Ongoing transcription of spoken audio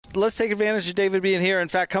let's take advantage of David being here. In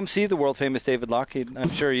fact, come see the world famous David Locke. I'm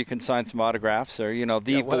sure you can sign some autographs, or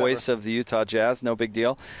the voice of the Utah Jazz. No big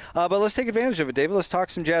deal. But let's take advantage of it, David. Let's talk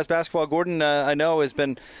some Jazz basketball. Gordon, I know, has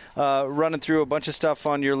been running through a bunch of stuff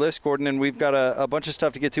on your list, Gordon, and we've got a bunch of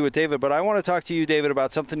stuff to get to with David. But I want to talk to you, David,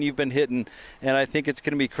 about something you've been hitting, and I think it's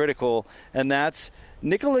going to be critical, and that's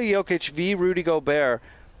Nikola Jokic v. Rudy Gobert.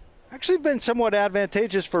 Actually been somewhat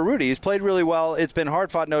advantageous for Rudy. He's played really well. It's been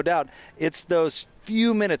hard-fought, no doubt. It's those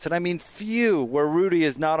few minutes, and I mean few, where Rudy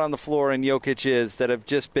is not on the floor and Jokic is, that have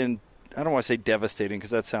just been, I don't want to say devastating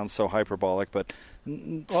because that sounds so hyperbolic, but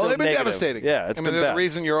they've been negative. devastating. Yeah, it's been they're bad. the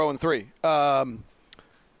reason you're 0-3.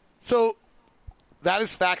 So that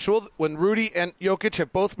is factual. When Rudy and Jokic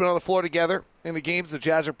have both been on the floor together in the games, the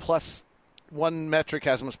Jazz are plus one metric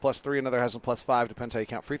has them as +3, another has them +5, depends how you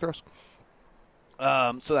count free throws.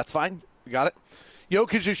 So that's fine. We got it.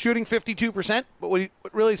 Jokic is shooting 52%, but what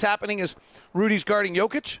really is happening is Rudy's guarding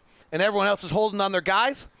Jokic, and everyone else is holding on their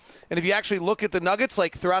guys. And if you actually look at the Nuggets,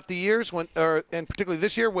 like throughout the years, and particularly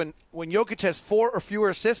this year, when Jokic has 4 or fewer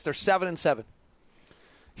assists, they're 7-7.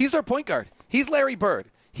 He's their point guard. He's Larry Bird.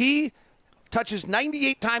 He touches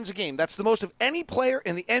 98 times a game. That's the most of any player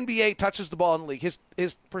in the NBA touches the ball in the league.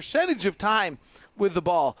 His percentage of time with the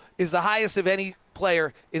ball is the highest of any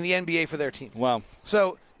player in the NBA for their team. Wow.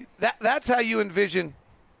 So that's how you envision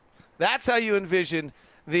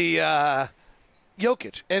the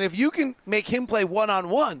Jokic. And if you can make him play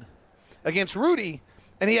one-on-one against Rudy,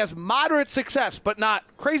 and he has moderate success but not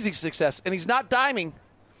crazy success, and he's not diming,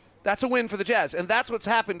 that's a win for the Jazz. And that's what's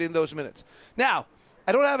happened in those minutes. Now,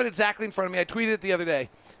 I don't have it exactly in front of me. I tweeted it the other day.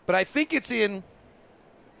 But I think it's in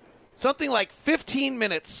something like 15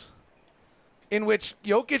 minutes in which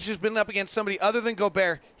Jokic has been up against somebody other than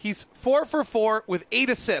Gobert. He's 4 for 4 with 8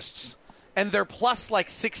 assists, and they're plus like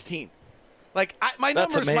 16. Like my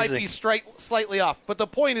numbers might be slightly off, but the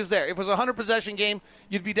point is there. If it was a 100-possession game,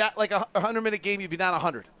 you'd be down, like a 100-minute game, you'd be down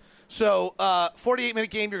 100. So 48-minute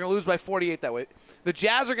game, you're going to lose by 48 that way. The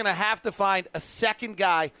Jazz are going to have to find a second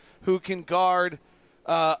guy who can guard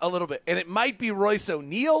a little bit, and it might be Royce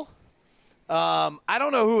O'Neal. I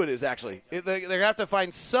don't know who it is, actually. They're going to have to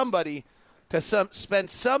find somebody to spend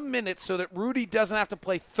some minutes so that Rudy doesn't have to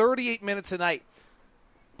play 38 minutes a night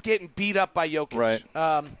getting beat up by Jokic. Right.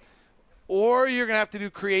 Or you're going to have to do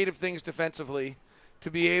creative things defensively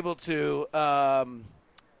to be able to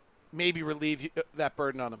maybe relieve that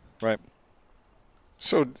burden on him. Right.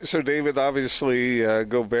 So David, obviously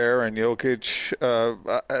Gobert and Jokic.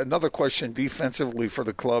 Another question defensively for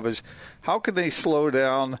the club is how can they slow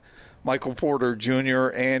down Michael Porter Jr.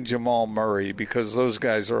 and Jamal Murray, because those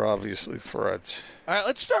guys are obviously threats. All right,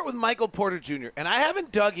 let's start with Michael Porter Jr. And I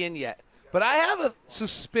haven't dug in yet, but I have a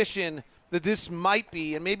suspicion that this might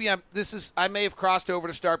be, and maybe I may have crossed over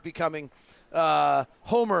to start becoming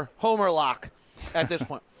Homer Locke at this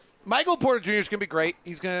point. Michael Porter Jr. is going to be great.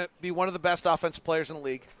 He's going to be one of the best offensive players in the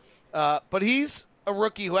league, but he's a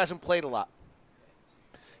rookie who hasn't played a lot.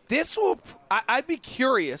 I'd be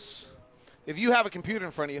curious. If you have a computer in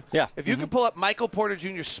front of you, yeah. If you can pull up Michael Porter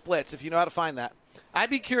Jr. splits, if you know how to find that, I'd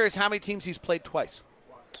be curious how many teams he's played twice.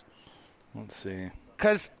 Let's see.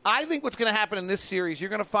 Because I think what's going to happen in this series, you're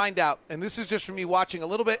going to find out, and this is just from me watching a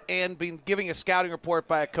little bit and giving a scouting report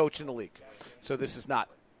by a coach in the league. So this is not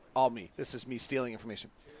all me. This is me stealing information.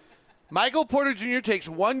 Michael Porter Jr. takes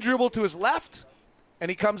one dribble to his left, and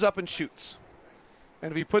he comes up and shoots.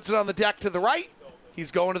 And if he puts it on the deck to the right, he's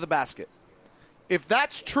going to the basket. If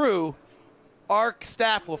that's true, our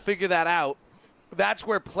staff will figure that out. That's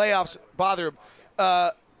where playoffs bother him.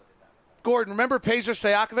 Gordon, remember Peja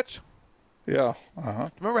Stojakovic? Yeah.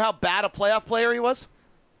 Remember how bad a playoff player he was?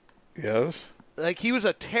 Yes. Like, he was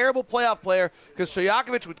a terrible playoff player because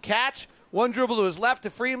Stojakovic would catch one dribble to his left to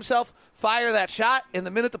free himself, fire that shot, and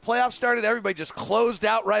the minute the playoffs started, everybody just closed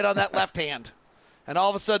out right on that left hand. And all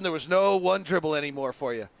of a sudden, there was no one dribble anymore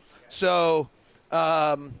for you. So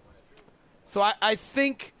I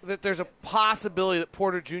think that there's a possibility that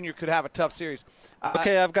Porter Jr. could have a tough series.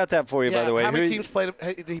 Okay, I've got that for you, by the way. How many teams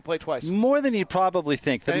did he play twice? More than you'd probably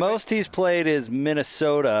think. The most he's played is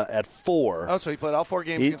Minnesota at 4. Oh, so he played all 4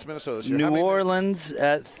 games against Minnesota this year. New Orleans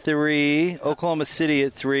at 3, Oklahoma City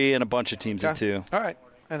at 3, and a bunch of teams at 2. All right.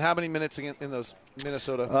 And how many minutes in those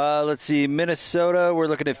Minnesota? Let's see. Minnesota, we're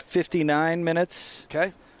looking at 59 minutes.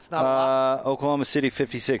 Okay. It's not a lot. Oklahoma City,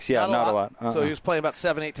 56. Yeah, not a lot. So he was playing about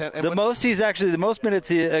 7, 8, 10. And the most minutes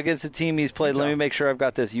against the team he's played, let me make sure I've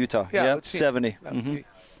got this, Utah. Yeah, 70.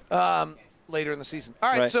 Later in the season. All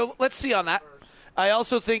right, so let's see on that. I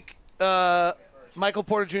also think Michael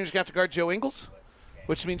Porter Jr. is going to have to guard Joe Ingles,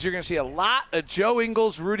 which means you're going to see a lot of Joe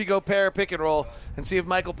Ingles, Rudy Gobert pick and roll, and see if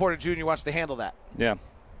Michael Porter Jr. wants to handle that. Yeah.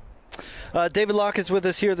 David Locke is with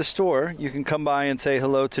us here at the store. You can come by and say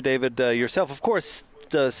hello to David yourself. Of course,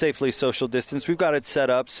 safely social distance. We've got it set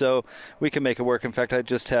up so we can make it work. In fact, I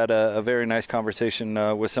just had a very nice conversation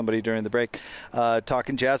with somebody during the break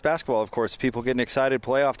talking Jazz basketball, of course. People getting excited,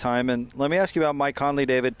 playoff time. And let me ask you about Mike Conley,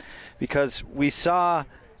 David, because we saw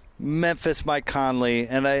Memphis Mike Conley,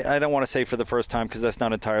 and I don't want to say for the first time because that's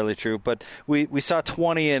not entirely true, but we saw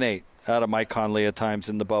 20 and 8 out of Mike Conley at times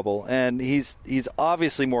in the bubble, and he's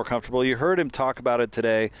obviously more comfortable. You heard him talk about it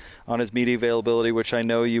today on his media availability, which I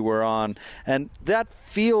know you were on, and that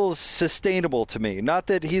feels sustainable to me. Not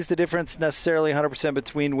that he's the difference necessarily 100%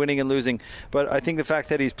 between winning and losing, but I think the fact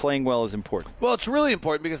that he's playing well is important. Well, it's really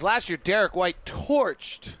important because last year Derek White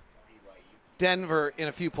torched Denver in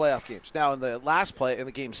a few playoff games. Now, in the last play, in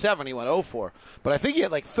the Game 7, he went 0-4. But I think he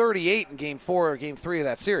had like 38 in Game 4 or Game 3 of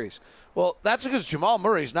that series. Well, that's because Jamal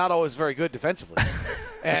Murray's not always very good defensively.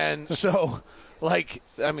 And so, like,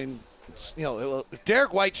 I mean, you know,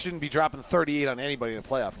 Derek White shouldn't be dropping 38 on anybody in a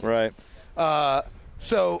playoff game. Right.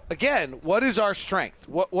 So, again, what is our strength?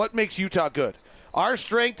 What makes Utah good? Our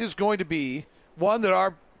strength is going to be, one, that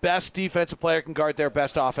our best defensive player can guard their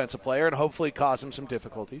best offensive player and hopefully cause them some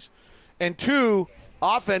difficulties. And two,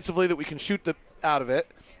 offensively, that we can shoot out of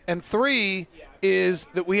it. And three is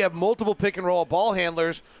that we have multiple pick-and-roll ball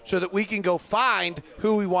handlers so that we can go find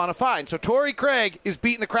who we want to find. So Torrey Craig is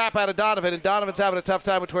beating the crap out of Donovan, and Donovan's having a tough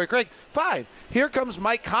time with Torrey Craig. Fine. Here comes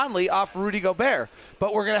Mike Conley off Rudy Gobert.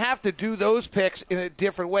 But we're going to have to do those picks in a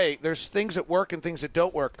different way. There's things that work and things that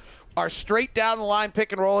don't work. Our straight-down-the-line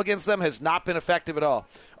pick-and-roll against them has not been effective at all.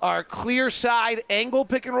 Our clear-side angle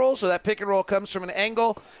pick-and-roll, so that pick-and-roll comes from an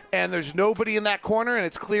angle, and there's nobody in that corner, and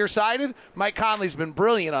it's clear-sided. Mike Conley's been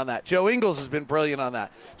brilliant on that. Joe Ingles has been brilliant on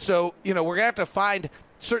that. So, you know, we're going to have to find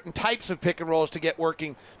certain types of pick-and-rolls to get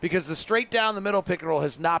working because the straight-down-the-middle pick-and-roll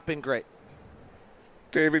has not been great.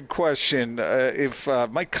 David, question. If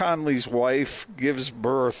Mike Conley's wife gives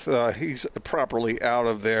birth, he's properly out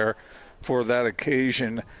of there for that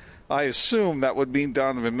occasion. I assume that would mean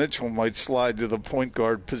Donovan Mitchell might slide to the point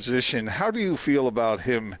guard position. How do you feel about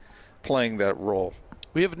him playing that role?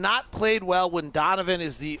 We have not played well when Donovan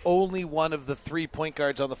is the only one of the 3 point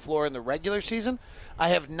guards on the floor in the regular season. I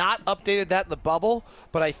have not updated that in the bubble,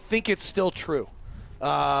 but I think it's still true.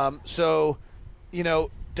 So, you know,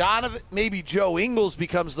 Donovan, maybe Joe Ingles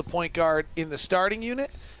becomes the point guard in the starting unit,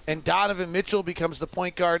 and Donovan Mitchell becomes the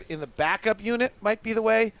point guard in the backup unit, might be the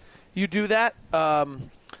way you do that.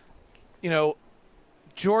 You know,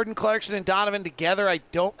 Jordan Clarkson and Donovan together, I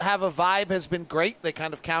don't have a vibe has been great. They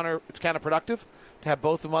kind of it's counterproductive to have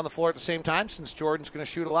both of them on the floor at the same time since Jordan's going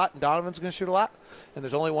to shoot a lot and Donovan's going to shoot a lot, and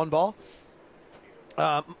there's only one ball.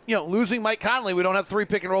 You know, losing Mike Conley, we don't have 3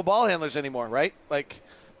 pick-and-roll ball handlers anymore, right? Like,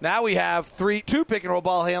 now we have 2 pick-and-roll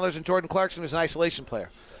ball handlers and Jordan Clarkson is an isolation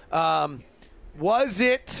player. Was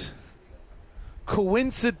it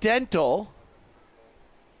coincidental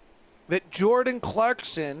that Jordan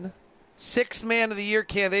Clarkson, 6th man of the year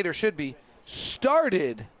candidate, or should be,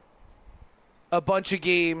 started a bunch of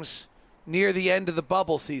games near the end of the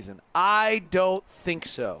bubble season? I don't think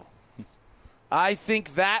so. I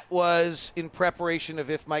think that was in preparation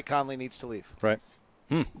of if Mike Conley needs to leave. Right.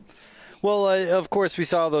 Well, of course, we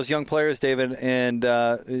saw those young players, David, and,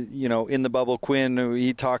 you know, in the bubble, Quinn,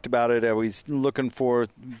 he talked about it. He's looking for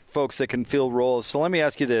folks that can fill roles. So let me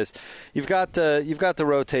ask you this. You've got the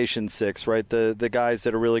rotation 6, right, the guys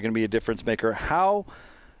that are really going to be a difference maker. How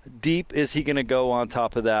deep is he going to go on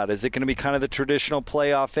top of that? Is it going to be kind of the traditional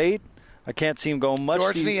playoff 8? I can't see him going much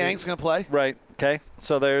George deeper. Niang's going to play. Right, okay.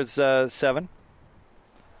 So there's 7.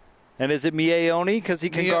 And is it Mie because he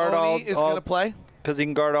can guard all? Is going to play. Because he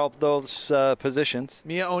can guard all those positions.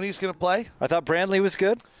 Mia Oni's going to play. I thought Brantley was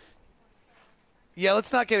good. Yeah,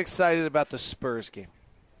 let's not get excited about the Spurs game.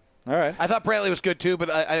 All right. I thought Brantley was good too,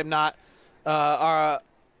 but I am not. Now,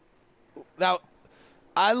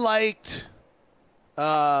 I liked.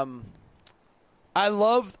 I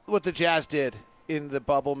love what the Jazz did in the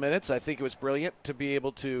bubble minutes. I think it was brilliant to be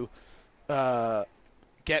able to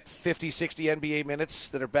get 50, 60 NBA minutes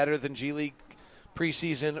that are better than G League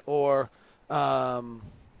preseason or.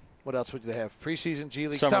 What else would they have? Preseason, G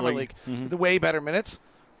League, Summer League. Mm-hmm. The way better minutes.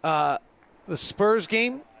 The Spurs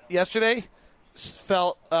game yesterday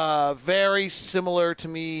felt very similar to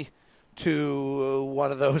me to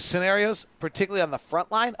one of those scenarios, particularly on the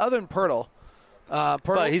front line, other than Pirtle.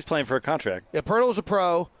 But he's playing for a contract. Yeah, Pirtle was a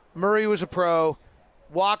pro. Murray was a pro.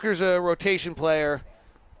 Walker's a rotation player.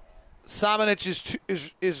 Samanic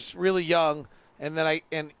is really young. And then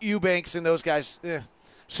Eubanks and those guys,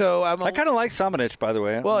 So I kind of like Samanic, by the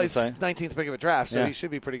way. Well, he's 19th pick of a draft, so he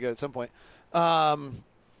should be pretty good at some point.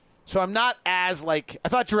 So I'm not as I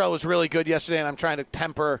thought Jarrell was really good yesterday, and I'm trying to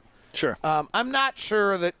temper. Sure. I'm not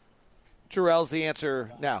sure that Jarrell's the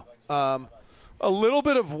answer now. A little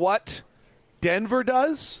bit of what Denver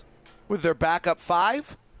does with their backup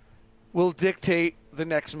 5 will dictate the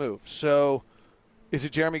next move. So is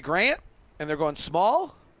it Jeremy Grant, and they're going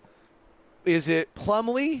small? Is it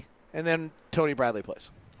Plumlee, and then Tony Bradley plays?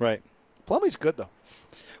 Right. Plumlee's good, though.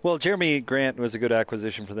 Well, Jeremy Grant was a good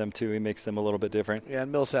acquisition for them, too. He makes them a little bit different. Yeah,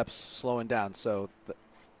 and Millsap's slowing down, so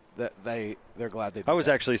they're glad they did I was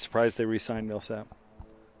that. actually surprised they re-signed Millsap.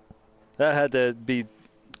 That had to be...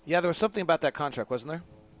 Yeah, there was something about that contract, wasn't there?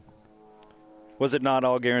 Was it not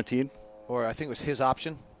all guaranteed? Or I think it was his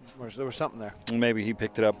option. Or there was something there. Maybe he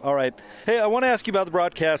picked it up. All right. Hey, I want to ask you about the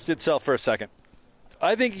broadcast itself for a second.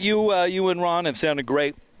 I think you and Ron have sounded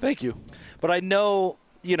great. Thank you. But I know,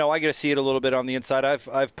 I get to see it a little bit on the inside.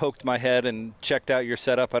 I've poked my head and checked out your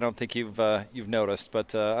setup. I don't think you've noticed,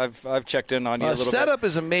 but I've checked in on you a little bit. Setup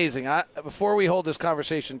is amazing. Before we hold this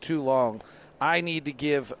conversation too long, I need to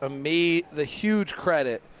give the huge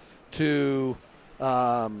credit to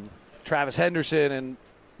Travis Henderson and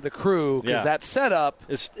the crew, because that setup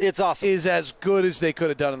it's awesome. Is as good as they could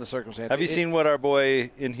have done in the circumstances. Have you seen what our boy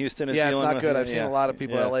in Houston is dealing with? Yeah, it's not good. I've seen a lot of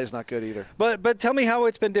people. LA is not good either. But tell me how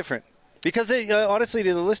it's been different. Because honestly,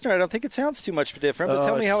 to the listener, I don't think it sounds too much different. But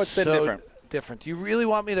tell me how it's been different. Different. You really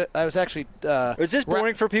want me to? I was actually. Is this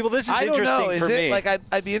boring for people? This is I don't interesting know. Is for it, me.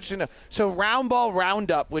 I'd be interested to know. So Round Ball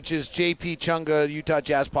Roundup, which is JP Chunga Utah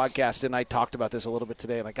Jazz podcast, and I talked about this a little bit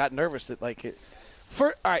today, and I got nervous that all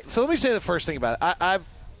right, so let me say the first thing about it.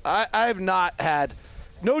 I've not had,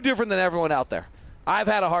 no different than everyone out there. I've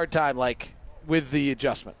had a hard time with the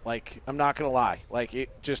adjustment. I'm not going to lie. It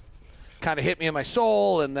just kind of hit me in my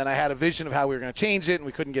soul, and then I had a vision of how we were going to change it, and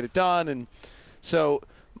we couldn't get it done, and so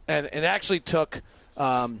and it actually took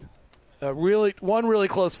one really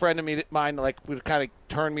close friend of mine would kind of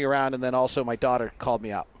turn me around, and then also my daughter called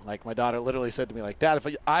me out. My daughter literally said to me Dad,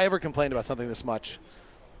 if I ever complained about something this much,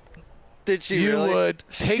 did she you really? would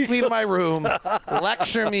take me to my room,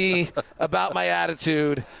 lecture me about my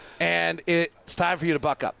attitude, and it's time for you to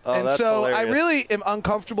buck up. Oh, and that's so hilarious. I really am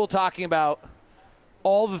uncomfortable talking about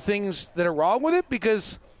all the things that are wrong with it,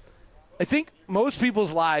 because I think most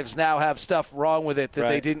people's lives now have stuff wrong with it that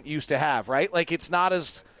they didn't used to have, right? It's not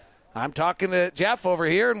as – I'm talking to Jeff over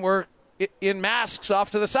here, and we're in masks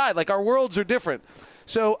off to the side. Our worlds are different.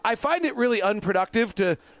 So I find it really unproductive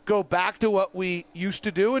to go back to what we used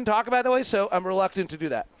to do and talk about it that way, so I'm reluctant to do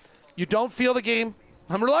that. You don't feel the game.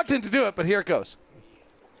 I'm reluctant to do it, but here it goes.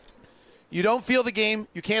 You don't feel the game.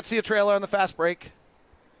 You can't see a trailer on the fast break,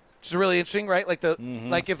 which is really interesting, right? If the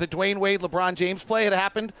Dwayne Wade, LeBron James play had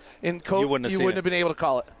happened in Coke, you wouldn't have been able to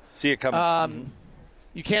call it. See it coming.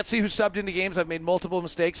 You can't see who's subbed into games. I've made multiple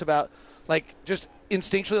mistakes about just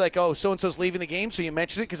instinctually so-and-so's leaving the game, so you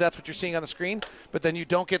mention it because that's what you're seeing on the screen, but then you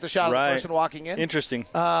don't get the shot of the person walking in. Interesting.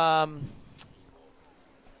 I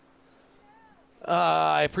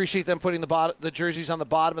appreciate them putting the jerseys on the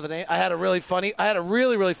bottom of the name. I had a really funny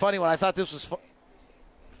one. I thought this was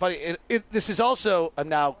funny. This is also, I'm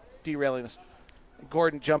now derailing this.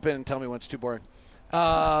 Gordon, jump in and tell me when it's too boring.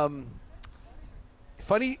 Funny,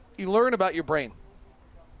 you learn about your brain.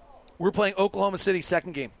 We're playing Oklahoma City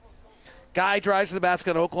second game. Guy drives to the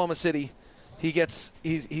basket in Oklahoma City.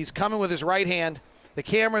 He's coming with his right hand. The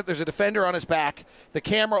camera, there's a defender on his back. The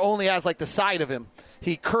camera only has the side of him.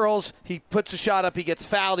 He curls. He puts a shot up. He gets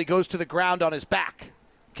fouled. He goes to the ground on his back.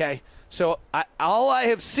 Okay? So all I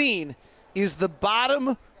have seen is the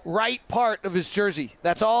bottom right part of his jersey.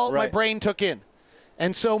 That's all my brain took in.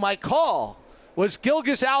 And so my call was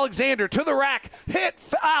Gilgeous Alexander to the rack, hit,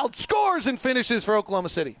 fouled, scores, and finishes for Oklahoma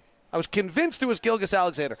City. I was convinced it was Gilgeous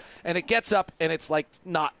Alexander. And it gets up, and it's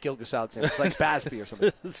not Gilgeous Alexander. It's like Basby or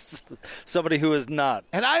something. Somebody who is not.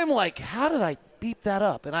 And I'm how did I beep that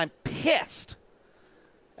up? And I'm pissed.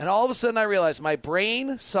 And all of a sudden I realized my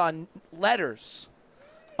brain saw letters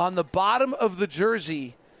on the bottom of the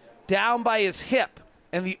jersey down by his hip.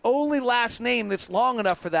 And the only last name that's long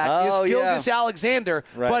enough for that is Gilgeous Alexander.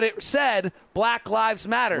 Right. But it said Black Lives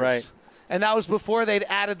Matters. Right. And that was before they'd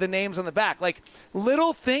added the names on the back.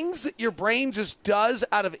 Little things that your brain just does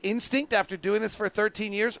out of instinct after doing this for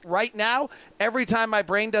 13 years. Right now, every time my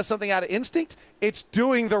brain does something out of instinct, it's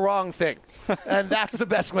doing the wrong thing. And that's the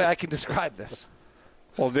best way I can describe this.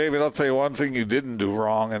 Well, David, I'll tell you one thing you didn't do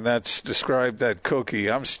wrong, and that's describe that cookie.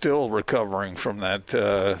 I'm still recovering from that.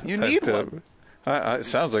 You need one. It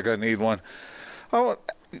sounds like I need one.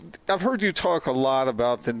 I've heard you talk a lot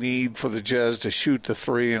about the need for the Jazz to shoot the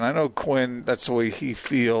three, and I know Quinn, that's the way he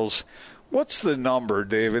feels. What's the number,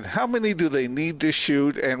 David? How many do they need to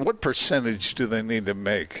shoot, and what percentage do they need to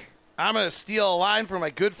make? I'm going to steal a line from my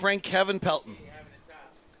good friend Kevin Pelton.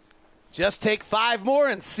 Just take 5 more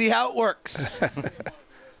and see how it works.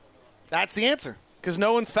 That's the answer, because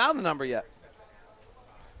no one's found the number yet.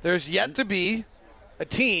 There's yet to be a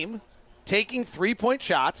team taking 3-point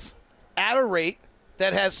shots at a rate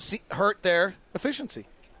that has hurt their efficiency.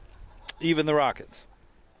 Even the Rockets.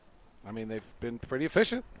 I mean, they've been pretty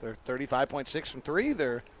efficient. They're 35.6 from 3.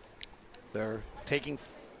 They're taking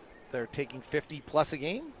 50 plus a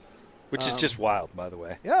game, which is just wild, by the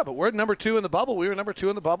way. Yeah, but we're number 2 in the bubble. We were number 2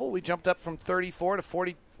 in the bubble. We jumped up from 34 to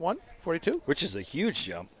 41, 42, which is a huge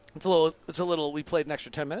jump. It's a little. We played an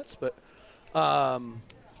extra 10 minutes, but but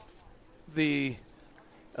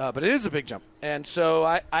it is a big jump. And so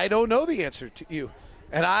I don't know the answer to you,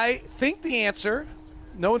 and I think the answer.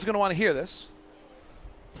 No one's going to want to hear this.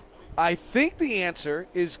 I think the answer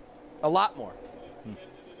is a lot more.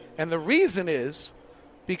 And the reason is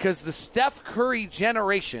because the Steph Curry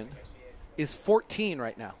generation is 14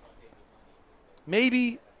 right now.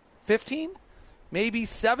 Maybe 15? Maybe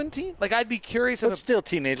 17? Like, I'd be curious if still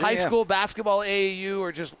teenager, high school basketball, AAU,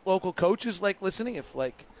 or just local coaches listening, if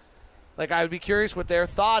like I would be curious what their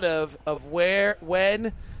thought of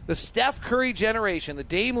when the Steph Curry generation, the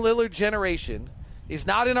Dame Lillard generation, is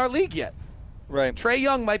not in our league yet. Right. Trae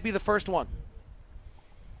Young might be the first one.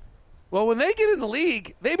 Well, when they get in the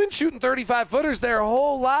league, they've been shooting 35-footers their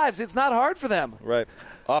whole lives. It's not hard for them. Right.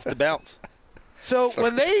 Off the bounce. So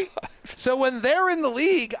when they're in the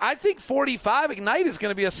league, I think 45 Ignite is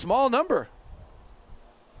going to be a small number.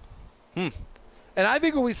 And I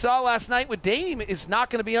think what we saw last night with Dame is not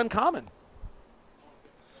going to be uncommon.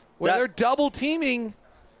 Where they're double teaming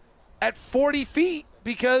at 40 feet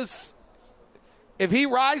because if he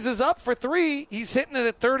rises up for 3, he's hitting it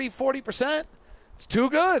at 30, 40%. It's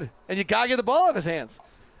too good, and you got to get the ball out of his hands.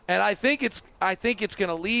 And I think it's going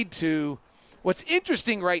to lead to what's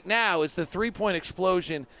interesting right now is the 3-point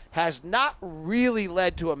explosion has not really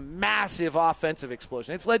led to a massive offensive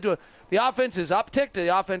explosion. It's led to the offense is upticked.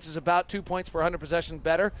 The offense is about 2 points per 100 possession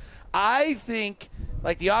better. I think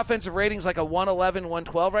like the offensive rating's like a 111,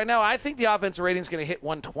 112 right now. I think the offensive rating's going to hit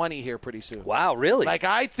 120 here pretty soon. Wow, really? Like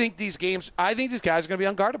I think these guys are going to be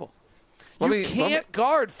unguardable. You can't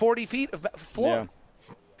guard 40 feet of floor.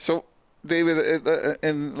 Yeah. So, David,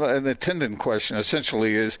 an attendant question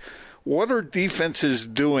essentially is, what are defenses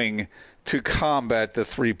doing to combat the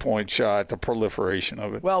 3-point shot, the proliferation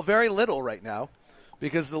of it? Well, very little right now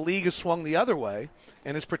because the league has swung the other way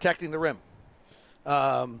and is protecting the rim.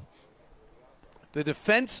 The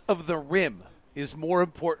defense of the rim is more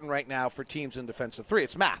important right now for teams in defense of 3.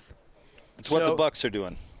 It's math. It's what the Bucks are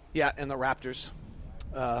doing. Yeah, and the Raptors.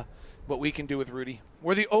 What we can do with Rudy.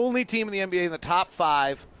 We're the only team in the NBA in the top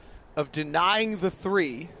 5 of denying the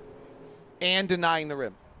 3 and denying the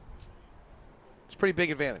rim. It's a pretty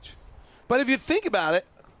big advantage. But if you think about it,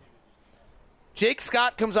 Jake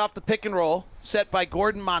Scott comes off the pick and roll set by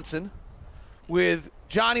Gordon Monson with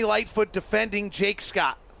Johnny Lightfoot defending Jake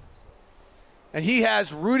Scott. And he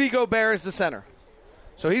has Rudy Gobert as the center.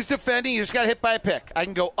 So he's defending. He just got hit by a pick. I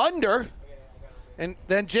can go under, and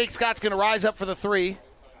then Jake Scott's going to rise up for the 3.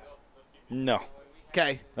 No.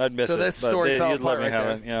 Okay. I'd miss it. So this story fell apart right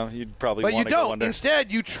there. You know, you'd probably but want you to don't. go under. Instead,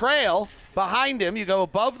 you trail behind him. You go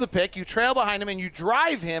above the pick. You trail behind him, and you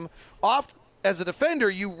drive him off. As a defender,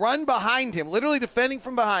 you run behind him, literally defending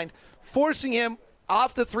from behind, forcing him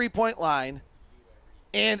off the 3-point line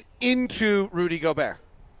and into Rudy Gobert.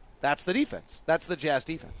 That's the defense. That's the Jazz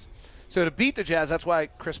defense. So to beat the Jazz, that's why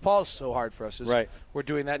Chris Paul is so hard for us. Right. We're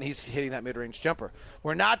doing that, and he's hitting that mid-range jumper.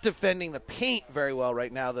 We're not defending the paint very well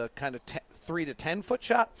right now, the kind of 3 to 10-foot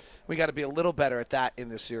shot. We got to be a little better at that in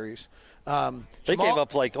this series. They gave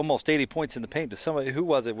up like almost 80 points in the paint to somebody. Who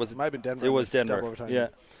was it? It might have been Denver. It was Denver. Yeah.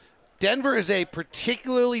 Denver is a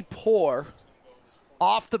particularly poor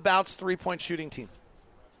off-the-bounce 3-point shooting team.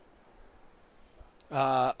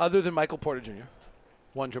 Other than Michael Porter Jr.,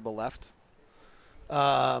 1 dribble left.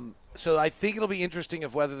 So I think it'll be interesting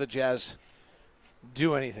of whether the Jazz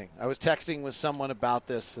do anything. I was texting with someone about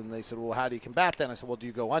this, and they said, well, how do you combat that? And I said, well, do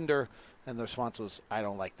you go under? And the response was, I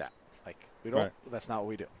don't like that. Like, we don't. Right. That's not what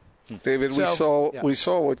we do. David, we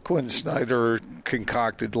saw what Quinn Snyder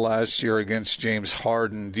concocted last year against James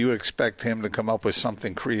Harden. Do you expect him to come up with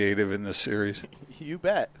something creative in this series? You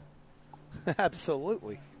bet.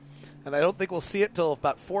 Absolutely. And I don't think we'll see it till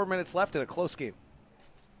about 4 minutes left in a close game.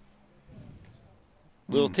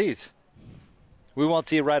 Little tease. We won't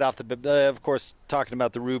see it right off the of course, talking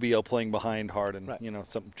about the Rubio playing behind Harden. Right. You know,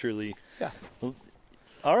 something truly. Yeah.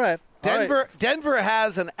 All right. Denver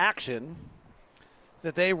has an action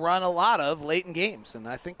that they run a lot of late in games, and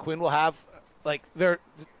I think Quinn will have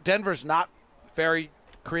Denver's not very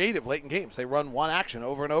creative late in games. They run one action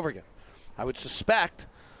over and over again. I would suspect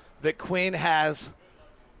that Quinn has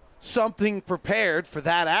something prepared for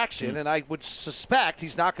that action, and I would suspect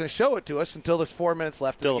he's not going to show it to us until there's 4 minutes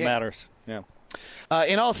left. Still in the it game. matters. Yeah.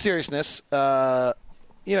 In all seriousness, we're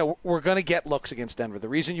going to get looks against Denver. The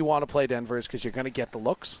reason you want to play Denver is because you're going to get the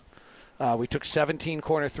looks. We took 17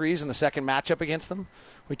 corner threes in the second matchup against them.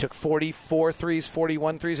 We took 44 threes,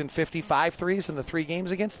 41 threes, and 55 threes in the 3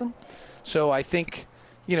 games against them. So I think,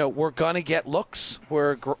 we're going to get looks.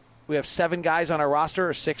 We have 7 guys on our roster,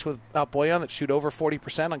 or 6 without Bojan, that shoot over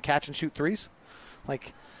 40% on catch and shoot threes.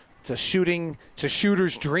 Like, it's a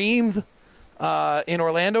shooter's dream in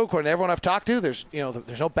Orlando, according to everyone I've talked to. There's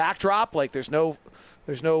no backdrop. Like, there's no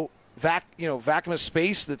vacuum of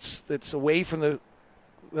space that's away from the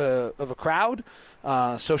of a crowd.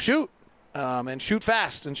 So shoot, and shoot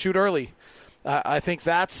fast and shoot early. I think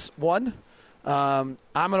that's one. I'm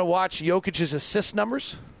going to watch Jokic's assist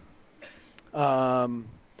numbers.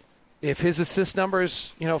 If his assist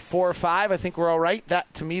numbers, 4 or 5, I think we're all right.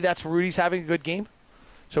 That, to me, that's Rudy's having a good game.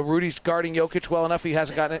 So Rudy's guarding Jokic well enough. He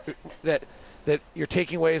hasn't gotten it that you're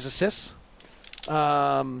taking away his assists.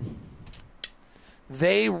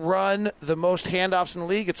 They run the most handoffs in the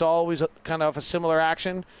league. It's always kind of a similar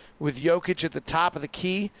action with Jokic at the top of the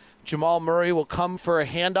key. Jamal Murray will come for a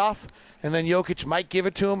handoff, and then Jokic might give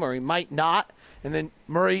it to him or he might not. And then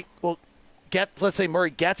Murray will let's say Murray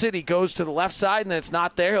gets it. He goes to the left side, and then it's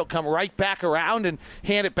not there. He'll come right back around and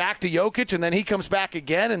hand it back to Jokic, and then he comes back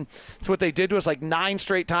again. And it's what they did to us like 9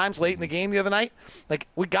 straight times late in the game the other night. Like,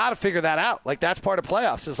 we got to figure that out. Like, that's part of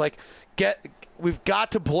playoffs is like we've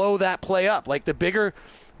got to blow that play up. Like, the bigger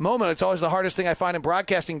moment, it's always the hardest thing I find in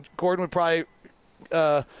broadcasting. Gordon would probably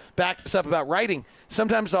back this up about writing.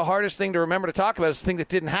 Sometimes the hardest thing to remember to talk about is the thing that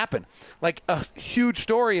didn't happen. Like, a huge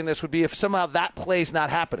story in this would be if somehow that play's not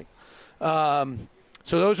happening. So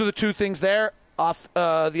those are the 2 things there.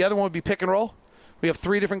 The other one would be pick and roll. We have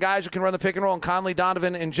 3 different guys who can run the pick and roll, and Conley,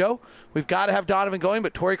 Donovan, and Joe. We've got to have Donovan going,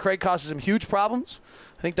 but Torrey Craig causes him huge problems.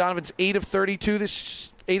 I think Donovan's 8 of 32,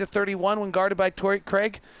 8 of 31 when guarded by Torrey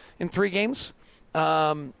Craig in 3 games.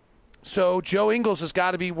 So Joe Ingles has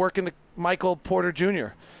got to be working the Michael Porter Jr.,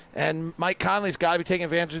 and Mike Conley's got to be taking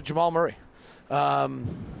advantage of Jamal Murray.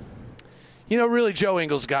 Really, Joe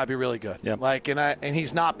Ingles has got to be really good. Yep. And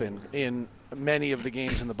he's not been in many of the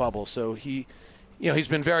games in the bubble. So he's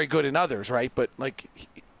been very good in others, right? But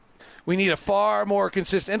we need a far more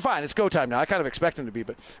consistent. And fine, it's go time now. I kind of expect him to be,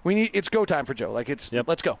 but it's go time for Joe.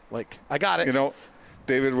 Let's go. I got it.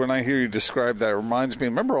 David, when I hear you describe that, it reminds me,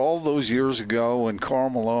 remember all those years ago when Karl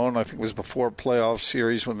Malone, I think it was before playoff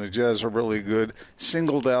series when the Jazz were really good,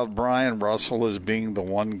 singled out Brian Russell as being the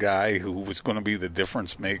one guy who was going to be the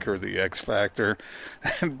difference maker, the X factor.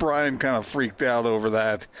 And Brian kind of freaked out over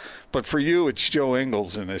that. But for you, it's Joe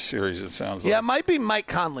Ingles in this series, it sounds like. Yeah, it might be Mike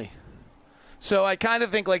Conley. So I kind of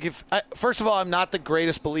think, first of all, I'm not the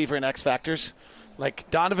greatest believer in X factors. Like,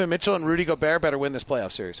 Donovan Mitchell and Rudy Gobert better win this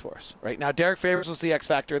playoff series for us. Right now, Derek Favors was the X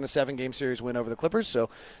factor in the 7-game series win over the Clippers. So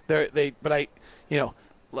they're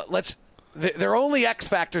only X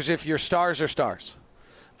factors if your stars are stars.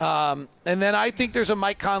 And then I think there's a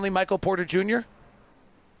Mike Conley, Michael Porter Jr.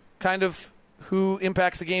 kind of who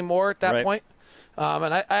impacts the game more at that point.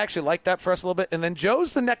 And I actually like that for us a little bit. And then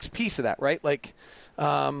Joe's the next piece of that, right? Like,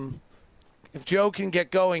 if Joe can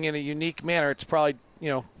get going in a unique manner, it's probably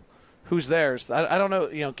who's theirs? I don't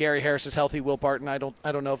know. Gary Harris is healthy. Will Barton, I don't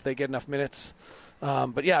know if they get enough minutes.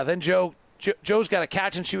 But yeah, then Joe's got to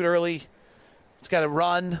catch and shoot early. He's got to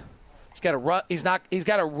run. He's got to run. He's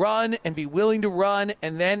got to run and be willing to run.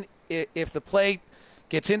 And then if the play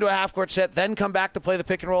gets into a half-court set, then come back to play the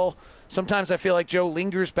pick and roll. Sometimes I feel like Joe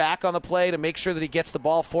lingers back on the play to make sure that he gets the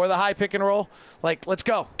ball for the high pick and roll. Like, let's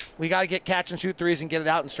go. We got to get catch and shoot threes and get it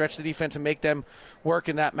out and stretch the defense and make them work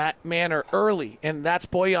in that manner early. And that's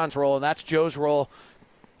Bojan's role, and that's Joe's role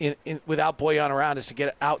without Bojan around, is to get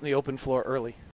it out in the open floor early.